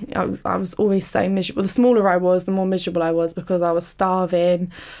I? I was always so miserable. The smaller I was, the more miserable I was, because I was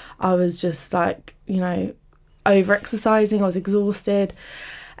starving. I was just like, over exercising. I was exhausted.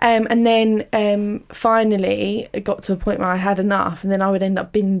 And then finally it got to a point where I had enough, and then I would end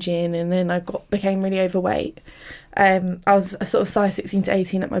up binging, and then I became really overweight. I was a sort of size 16 to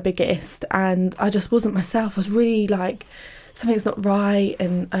 18 at my biggest, and I just wasn't myself. I was really like, something's not right.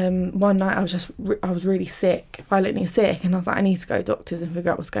 And one night I was really sick, violently sick, and I was like, I need to go to doctors and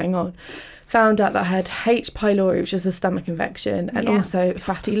figure out what's going on. Found out that I had H. pylori, which is a stomach infection, and also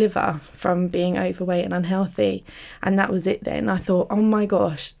fatty liver from being overweight and unhealthy. And that was it then. I thought, oh my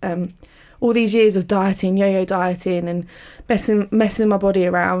gosh, all these years of dieting, yo-yo dieting, and messing my body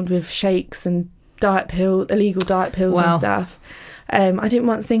around with shakes and illegal diet pills and stuff. I didn't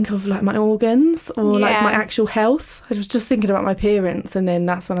once think of like my organs or like my actual health. I was just thinking about my appearance, and then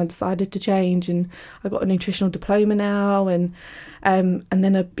that's when I decided to change, and I got a nutritional diploma now, and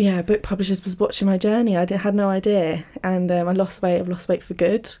then a book publishers was watching my journey. I had no idea, and I lost weight. I've lost weight for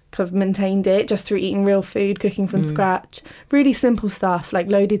good. I've maintained it just through eating real food, cooking from scratch, really simple stuff like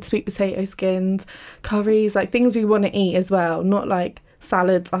loaded sweet potato skins, curries, like things we want to eat as well, not like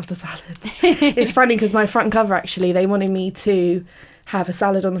salads after salads. It's funny because my front cover, actually, they wanted me to have a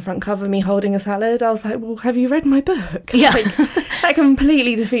salad on the front cover, me holding a salad. I was like, well, have you read my book? Yeah. Like, that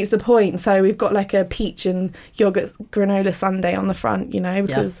completely defeats the point. So we've got like a peach and yogurt granola sundae on the front,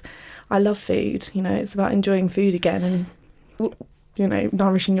 because I love food. It's about enjoying food again and,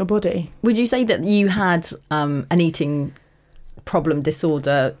 nourishing your body. Would you say that you had an eating problem,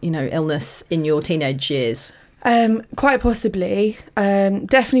 disorder, illness in your teenage years? Quite possibly.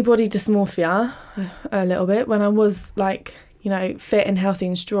 Definitely body dysmorphia a little bit. When I was like, fit and healthy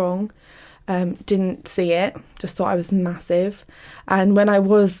and strong, didn't see it, just thought I was massive. And when I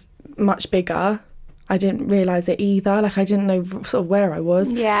was much bigger, I didn't realise it either. Like, I didn't know sort of where I was.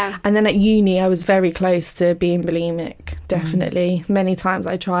 Yeah. And then at uni, I was very close to being bulimic, definitely. Many times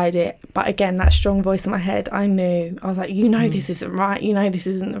I tried it. But again, that strong voice in my head, I knew. I was like, this isn't right. This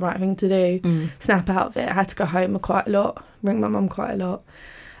isn't the right thing to do. Snap out of it. I had to go home quite a lot, ring my mum quite a lot.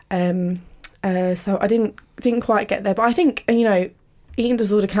 So I didn't quite get there. But I think, eating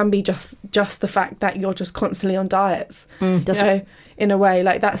disorder can be just the fact that you're just constantly on diets. In a way,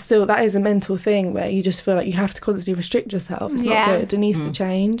 like that is a mental thing where you just feel like you have to constantly restrict yourself. It's not good. It needs to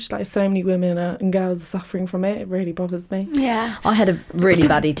change. Like, so many women and girls are suffering from it. It really bothers me. Yeah, I had a really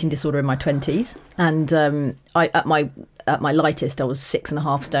bad eating disorder in my 20s, and I at my lightest I was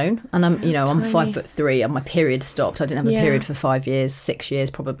 6.5 stone, and I'm 5'3", and my period stopped. I didn't have a period for 5 years, 6 years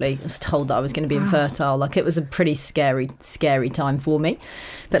probably. I was told that I was going to be infertile. Like, it was a pretty scary time for me.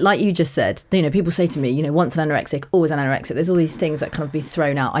 But like you just said, people say to me, once an anorexic, always an anorexic. There's all these things that kind of be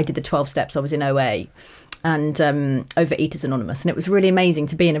thrown out. I did the 12 steps. I was in OA and Overeaters Anonymous, and it was really amazing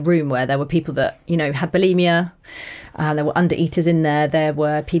to be in a room where there were people that had bulimia, there were undereaters in there, there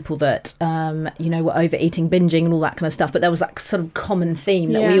were people that were overeating, binging and all that kind of stuff, but there was that sort of common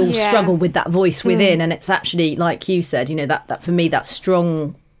theme that we all struggle with, that voice within. And it's actually, like you said, that for me, that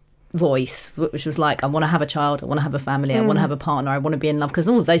strong voice, which was like, I want to have a child, I want to have a family, I want to have a partner, I want to be in love, because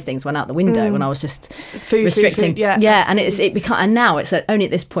all of those things went out the window when I was just restricting. Food, and and now it's only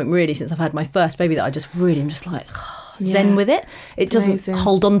at this point, really, since I've had my first baby, that I'm just like zen with it. It doesn't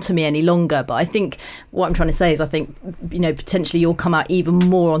hold on to me any longer. But I think what I'm trying to say is, I think potentially you'll come out even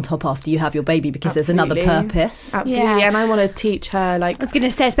more on top after you have your baby, because there's another purpose. Absolutely. And I want to teach her, like, I was going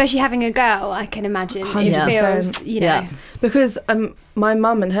to say, especially having a girl, I can imagine 100%. It feels because my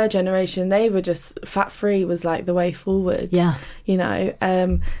mum and her generation, they were just fat free was like the way forward. So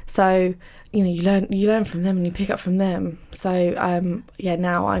you learn from them and you pick up from them. So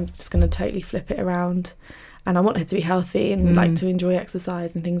now I'm just going to totally flip it around. And I want her to be healthy and like to enjoy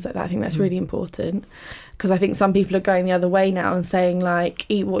exercise and things like that. I think that's really important, because I think some people are going the other way now and saying, like,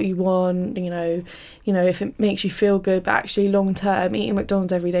 eat what you want, if it makes you feel good. But actually, long term, eating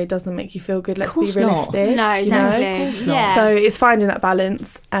McDonald's every day doesn't make you feel good. Let's be realistic. No, exactly. So it's finding that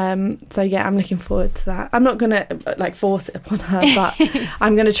balance. I'm looking forward to that. I'm not going to force it upon her, but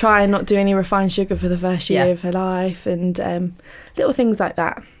I'm going to try and not do any refined sugar for the first year of her life, and little things like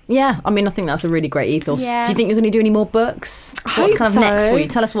that. Yeah, I think that's a really great ethos. Yeah. Do you think you're going to do any more books? What's kind of next for you?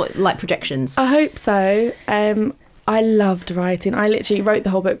 Tell us what, projections. I hope so. I loved writing. I literally wrote the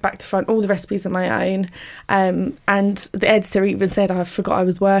whole book back to front, all the recipes on my own. And the editor even said I forgot I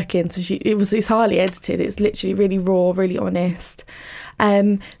was working. So it's hardly edited. It's literally really raw, really honest.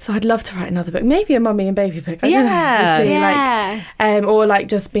 So I'd love to write another book, maybe a mummy and baby book. I don't know. We'll see, or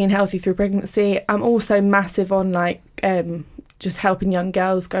just being healthy through pregnancy. I'm also massive on just helping young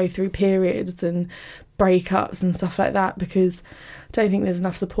girls go through periods and breakups and stuff like that, because I don't think there's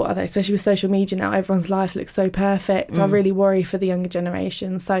enough support out there, especially with social media now. Everyone's life looks so perfect. I really worry for the younger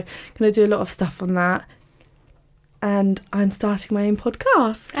generation. So I'm going to do a lot of stuff on that. And I'm starting my own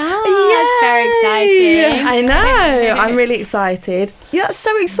podcast. Oh, that's very exciting. I know. I'm really excited. Yeah, that's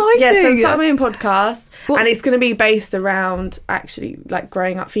so exciting. Yeah, so I'm starting my own podcast. And it's going to be based around actually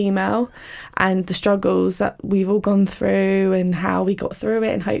growing up female and the struggles that we've all gone through and how we got through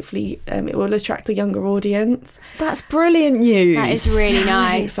it. And hopefully it will attract a younger audience. That's brilliant news. That is really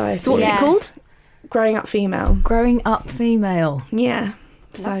nice. Really so what's it called? Growing Up Female. Growing Up Female. Yeah.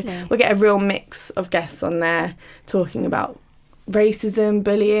 So we'll get a real mix of guests on there talking about racism,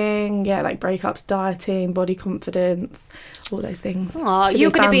 bullying, like breakups, dieting, body confidence, all those things. Oh, Should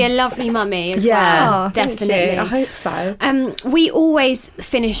you're be going to be a fun. lovely mummy as Yeah. well. Oh, thank Definitely. you. I hope so. We always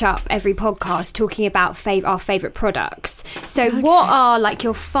finish up every podcast talking about our favourite products. So what are like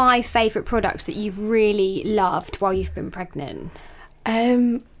your 5 favourite products that you've really loved while you've been pregnant?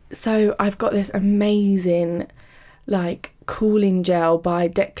 So I've got this amazing like cooling gel by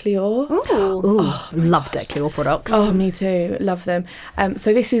Decleor. Ooh. Love Decleor products. Oh, me too. Love them.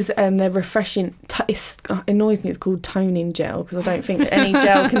 So this is their refreshing. It annoys me. It's called toning gel because I don't think that any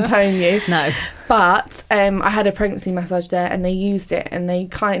gel can tone you. No. But I had a pregnancy massage there, and they used it, and they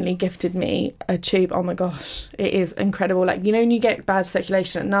kindly gifted me a tube. Oh my gosh, it is incredible. Like, you know, when you get bad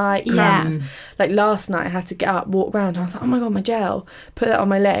circulation at night, cramps. Yeah. Like last night, I had to get up, walk around, and I was like, oh my god, my gel. Put that on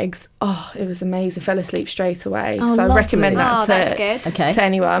my legs. Oh, it was amazing. Fell asleep straight away. Oh, so I lovely. recommend that Oh, that's good. Okay. to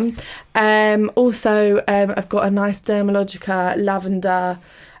anyone. Also, I've got a nice Dermalogica lavender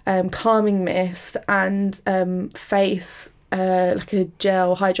calming mist and face like a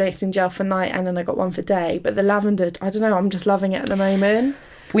gel, hydrating gel for night, and then I got one for day. But the lavender, I don't know, I'm just loving it at the moment.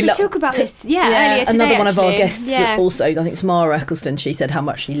 We talk about this, earlier today, another one of our actually. guests Yeah. also, I think Tamara Eccleston, she said how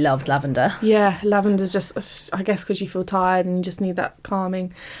much she loved lavender. Yeah, lavender's just, I guess, because you feel tired and you just need that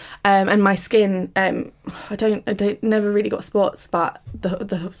calming. And my skin, I don't never really got spots, but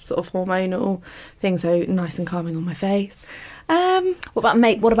the sort of hormonal thing, so nice and calming on my face. What about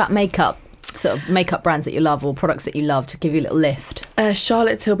makeup? Sort of makeup brands that you love or products that you love to give you a little lift.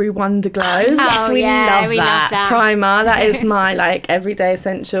 Charlotte Tilbury Wonder Glow. Yes, we love that. Primer, that is my like everyday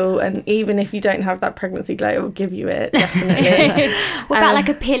essential, and even if you don't have that pregnancy glow, it will give you it, definitely. What about like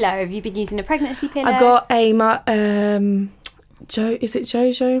a pillow? Have you been using a pregnancy pillow? I've got a is it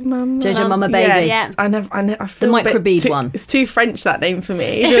Jojo Mama? Jojo Mama Baby. Yeah. I feel a bit microbead too- one. It's too French, that name for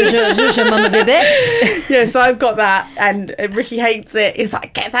me. Jojo Mama Baby. Yeah, so I've got that, and Ricky hates it. It's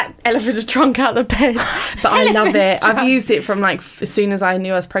like, get that elephant trunk out of the bed. But I love it. I've used it from like as soon as I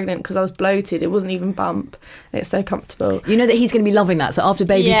knew I was pregnant because I was bloated. It wasn't even bump. It's so comfortable. You know that he's going to be loving that. So after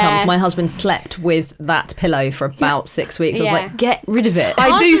baby Yeah. comes, my husband slept with that pillow for about 6 weeks. I was Yeah. like, get rid of it.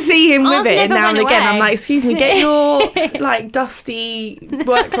 I do see him with ours it never now and went again. away. I'm like, excuse me, get your like dusty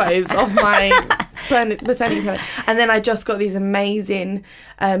work clothes off my maternity pillow. And then I just got these amazing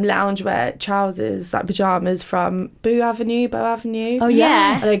loungewear trousers, like pajamas from Bow Avenue. Oh,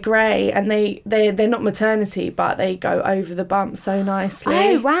 yeah. And they're grey, and they're not maternity, but they go over the bump so nicely.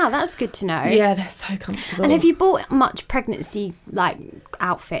 Oh wow, that's good to know. Yeah, they're so comfortable. And have you bought much pregnancy like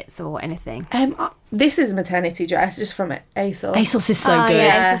outfits or anything? This is a maternity dress just from ASOS. ASOS is so Oh, good.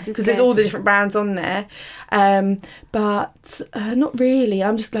 yeah. Yeah, because there's all the different brands on there, but not really.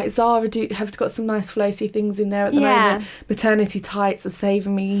 I'm just like Zara have got some nice floaty things in there at the Yeah. moment. Maternity tights are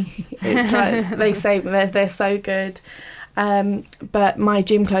saving me. It's like, they save me. They're so good. But my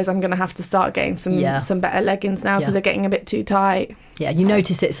gym clothes, I'm going to have to start getting some better leggings now because Yeah. they're getting a bit too tight. Yeah, you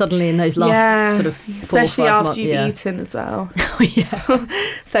notice it suddenly in those last sort of 4 or 5 especially after months. you've Yeah. eaten as well. Yeah.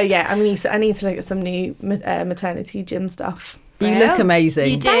 So yeah, I need to look at some new maternity gym stuff. You look amazing.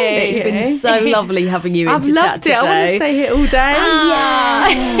 You do. It's Thank been you. so lovely having you in I've to loved chat it. I want to today. stay here all day.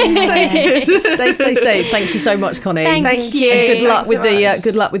 So good. Stay. Thank you so much, Connie. Thank you. And good luck Thanks with so the much.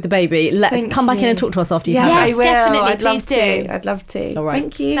 good luck with the baby. Let's Thank come back in you. and talk to us after you've Yeah, had Yes, it. I will. definitely, I'd love please do. to. I'd love to. All right.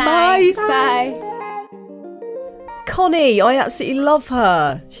 Thank you. Thanks, Bye. bye. Connie, I absolutely love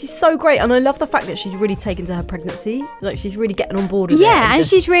her. She's so great, and I love the fact that she's really taken to her pregnancy. Like, she's really getting on board with it. Yeah, and just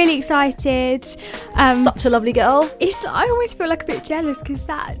she's really excited. such a lovely girl. I always feel like a bit jealous because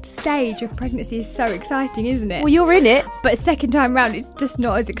that stage of pregnancy is so exciting, isn't it? Well, you're in it. But second time round, it's just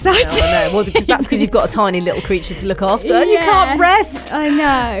not as exciting. I know. Well, that's because you've got a tiny little creature to look after. You Yeah. can't rest. I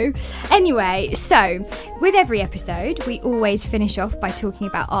know. Anyway, so with every episode, we always finish off by talking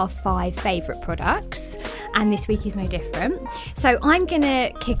about our 5 favourite products, and this week is no different. So I'm going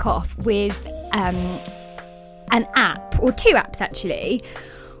to kick off with an app, or 2 apps actually,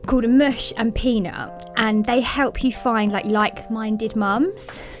 called Mush and Peanut, and they help you find like-minded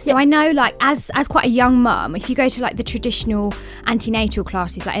mums. So I know, like, as quite a young mum, if you go to like the traditional antenatal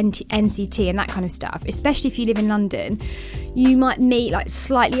classes like NCT and that kind of stuff, especially if you live in London, you might meet like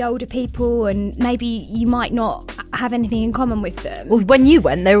slightly older people, and maybe you might not have anything in common with them. Well, when you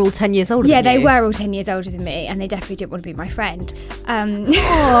went, they were all 10 years older Yeah, than they you. were all 10 years older than me, and they definitely didn't want to be my friend.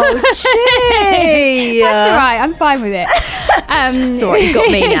 Oh, gee. That's all right. I'm fine with it. It's all right. You've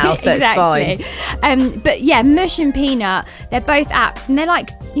got me now, so exactly. it's fine. But yeah, Mush and Peanut, they're both apps, and they're like,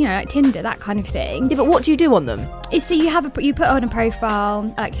 like Tinder, that kind of thing. Yeah, but what do you do on them? So you put on a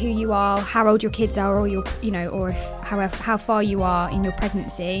profile, like who you are, how old your kids are, or how far you are in your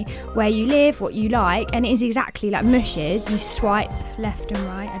pregnancy, where you live, what you like, and it is exactly like Mushes. You swipe left and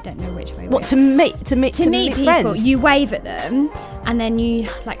right. I don't know which way. What to meet people? Friends? You wave at them, and then you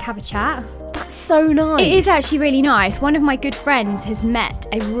like have a chat. That's so nice. It is actually really nice. One of my good friends has met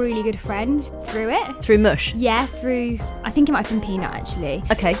a really good friend through it. Through Mush? Yeah, through. I think it might have been Peanut actually.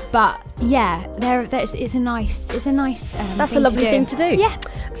 Okay. But yeah, it's a nice. That's a lovely thing to do. Yeah.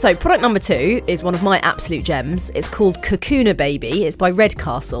 So product number 2 is one of my absolute gems. It's called Cocooner Baby. It's by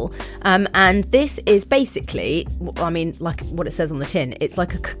Redcastle, and this is basically, like what it says on the tin. It's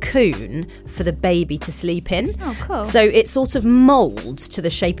like a cocoon for the baby to sleep in. Oh, cool. So it sort of moulds to the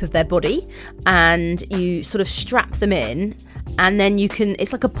shape of their body, and you sort of strap them in. And then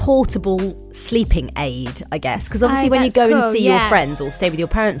it's like a portable sleeping aid, I guess. Because obviously when you go and see your friends or stay with your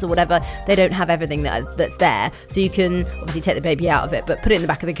parents or whatever, they don't have everything that's there. So you can obviously take the baby out of it, but put it in the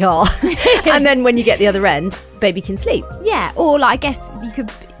back of the car. And then when you get the other end, baby can sleep. Yeah, or like, I guess you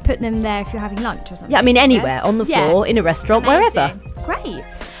could put them there if you're having lunch or something. Yeah, I mean anywhere, on the floor, in a restaurant, wherever. Great.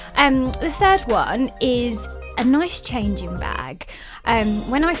 The third one is a nice changing bag.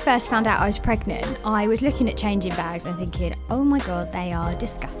 When I first found out I was pregnant, I was looking at changing bags and thinking, oh my God, they are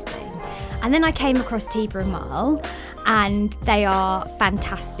disgusting. And then I came across Tiba & Marl, and they are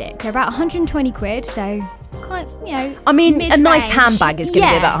fantastic. They're about 120 quid, so quite, I mean, mid-range. A nice handbag is going to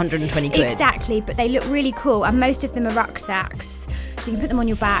be about 120 quid. Exactly, but they look really cool, and most of them are rucksacks, so you can put them on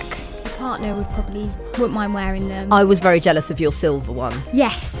your back. Your partner wouldn't mind wearing them. I was very jealous of your silver one.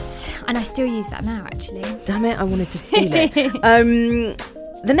 Yes, and I still use that now, actually. Damn it, I wanted to steal it.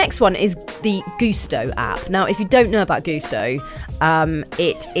 The next one is the Gusto app. Now, if you don't know about Gusto,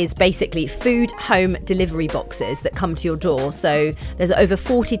 it is basically food home delivery boxes that come to your door. So there's over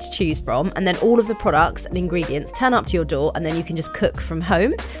 40 to choose from, and then all of the products and ingredients turn up to your door, and then you can just cook from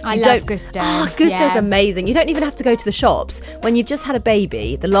home. So I love Gusto. Oh, Gusto's amazing. You don't even have to go to the shops. When you've just had a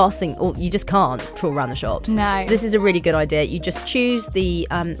baby, the last thing, or you just can't trawl around the shops. No. So this is a really good idea. You just choose the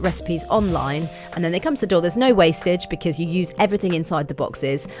recipes online, and then they come to the door. There's no wastage because you use everything inside the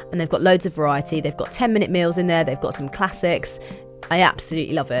boxes. And they've got loads of variety. They've got 10-minute meals in there. They've got some classics. I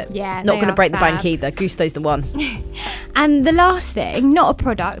absolutely love it. Yeah, not going to break fab. the bank either. Gusto's the one. And the last thing, not a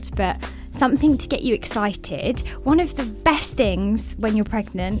product, but something to get you excited. One of the best things when you're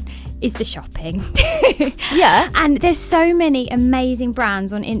pregnant is the shopping. Yeah. And there's so many amazing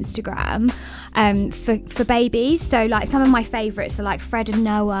brands on Instagram for babies. So like some of my favourites are like Fred and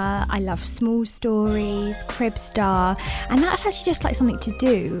Noah. I love Small Stories, Cribstar, and that's actually just like something to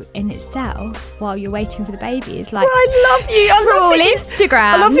do in itself while you're waiting for the baby. It's like, I love you.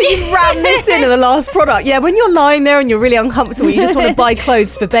 Instagram. I love that you ran this in the last product. Yeah, when you're lying there and you're really uncomfortable, you just want to buy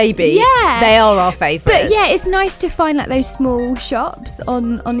clothes for baby. Yeah, they are our favourites. But yeah, it's nice to find like those small shops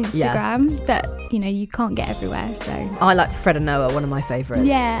on Instagram that you can't get everywhere. So I like Fred and Noah, one of my favourites.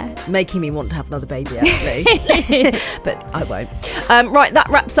 Yeah, making me want to have another baby actually. But I won't. Right, that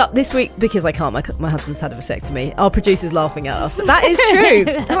wraps up this week because I can't. My husband's had a vasectomy. Our producer's laughing at us, but that is true.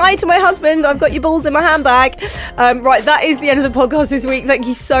 Hi to my husband. I've got your balls in my handbag. Right, that is the end of the podcast this week. Thank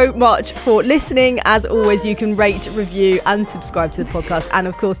you so much for listening. As always, you can rate, review, and subscribe to the podcast. And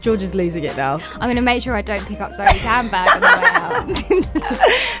of course, George is losing it now. I'm going to make sure I don't pick up Zoe's handbag on the way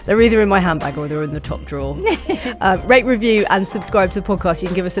out. They're either in my handbag or they're in the top drawer. Rate, review, and subscribe to the podcast. You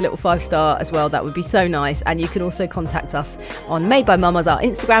can give us a little 5-star as well. That would be so nice. And you can also contact us on Made by Mamas, our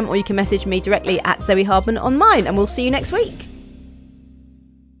Instagram, or you can message me directly at Zoe Hardman on mine. And we'll see you next week.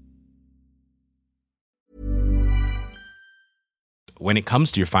 When it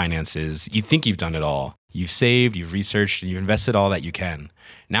comes to your finances, you think you've done it all. You've saved, you've researched, and you've invested all that you can.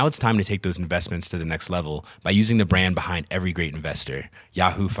 Now it's time to take those investments to the next level by using the brand behind every great investor,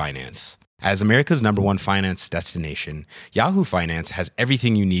 Yahoo Finance. As America's #1 finance destination, Yahoo Finance has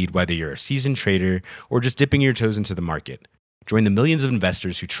everything you need, whether you're a seasoned trader or just dipping your toes into the market. Join the millions of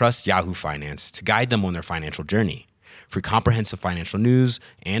investors who trust Yahoo Finance to guide them on their financial journey. For comprehensive financial news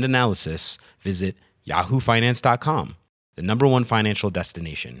and analysis, visit yahoofinance.com, the #1 financial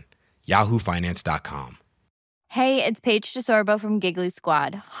destination, yahoofinance.com. Hey, it's Paige DeSorbo from Giggly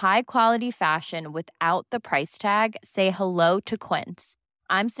Squad. High quality fashion without the price tag. Say hello to Quince.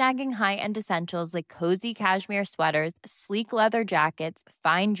 I'm snagging high-end essentials like cozy cashmere sweaters, sleek leather jackets,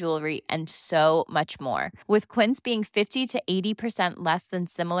 fine jewelry, and so much more. With Quince being 50 to 80% less than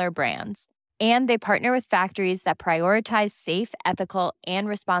similar brands. And they partner with factories that prioritize safe, ethical, and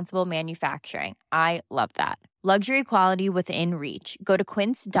responsible manufacturing. I love that. Luxury quality within reach. Go to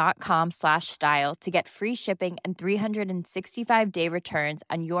quince.com/style to get free shipping and 365-day returns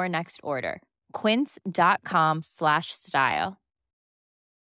on your next order. quince.com/style.